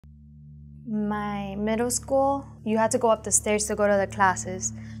My middle school, you had to go up the stairs to go to the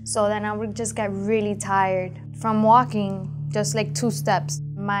classes. So then I would just get really tired from walking just like 2 steps.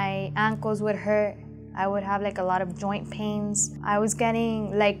 My ankles would hurt. I would have like a lot of joint pains. I was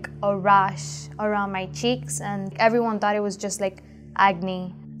getting like a rash around my cheeks and everyone thought it was just like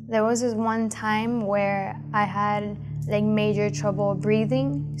acne. There was this one time where I had like major trouble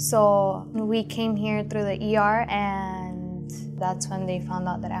breathing. So we came here through the ER and that's when they found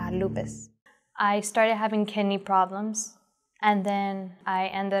out that I had lupus. I started having kidney problems and then I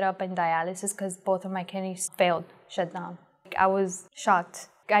ended up in dialysis because both of my kidneys failed, shut down. I was shocked.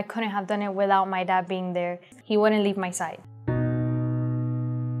 I couldn't have done it without my dad being there. He wouldn't leave my side.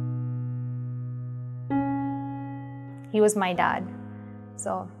 He was my dad,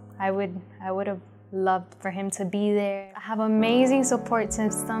 so I would have loved for him to be there. I have amazing support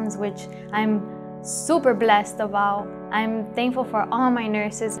systems, which I'm super blessed about. I'm thankful for all my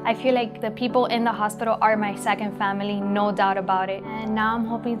nurses. I feel like the people in the hospital are my second family, no doubt about it. And now I'm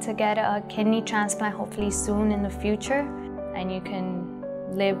hoping to get a kidney transplant hopefully soon in the future, and you can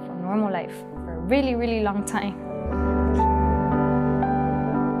live a normal life for a really, really long time.